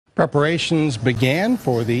Preparations began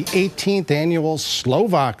for the 18th annual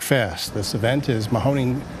Slovak Fest. This event is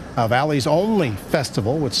Mahoning Valley's only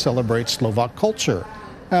festival which celebrates Slovak culture.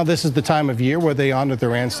 Now, this is the time of year where they honor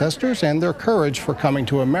their ancestors and their courage for coming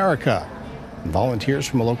to America. Volunteers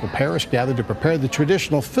from a local parish gathered to prepare the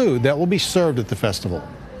traditional food that will be served at the festival.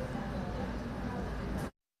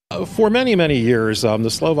 For many, many years, the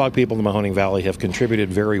Slovak people in the Mahoning Valley have contributed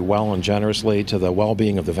very well and generously to the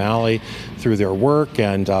well-being of the valley through their work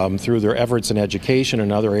and through their efforts in education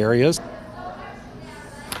and other areas.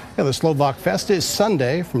 Yeah, the Slovak Fest is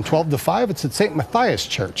Sunday from 12 to 5. It's at St. Mathias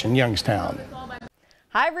Church in Youngstown.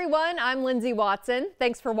 Hi everyone, I'm Lindsay Watson.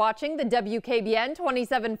 Thanks for watching the WKBN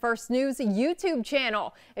 27 First News YouTube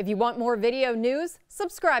channel. If you want more video news,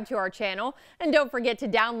 subscribe to our channel. And don't forget to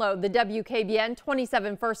download the WKBN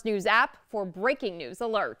 27 First News app for breaking news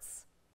alerts.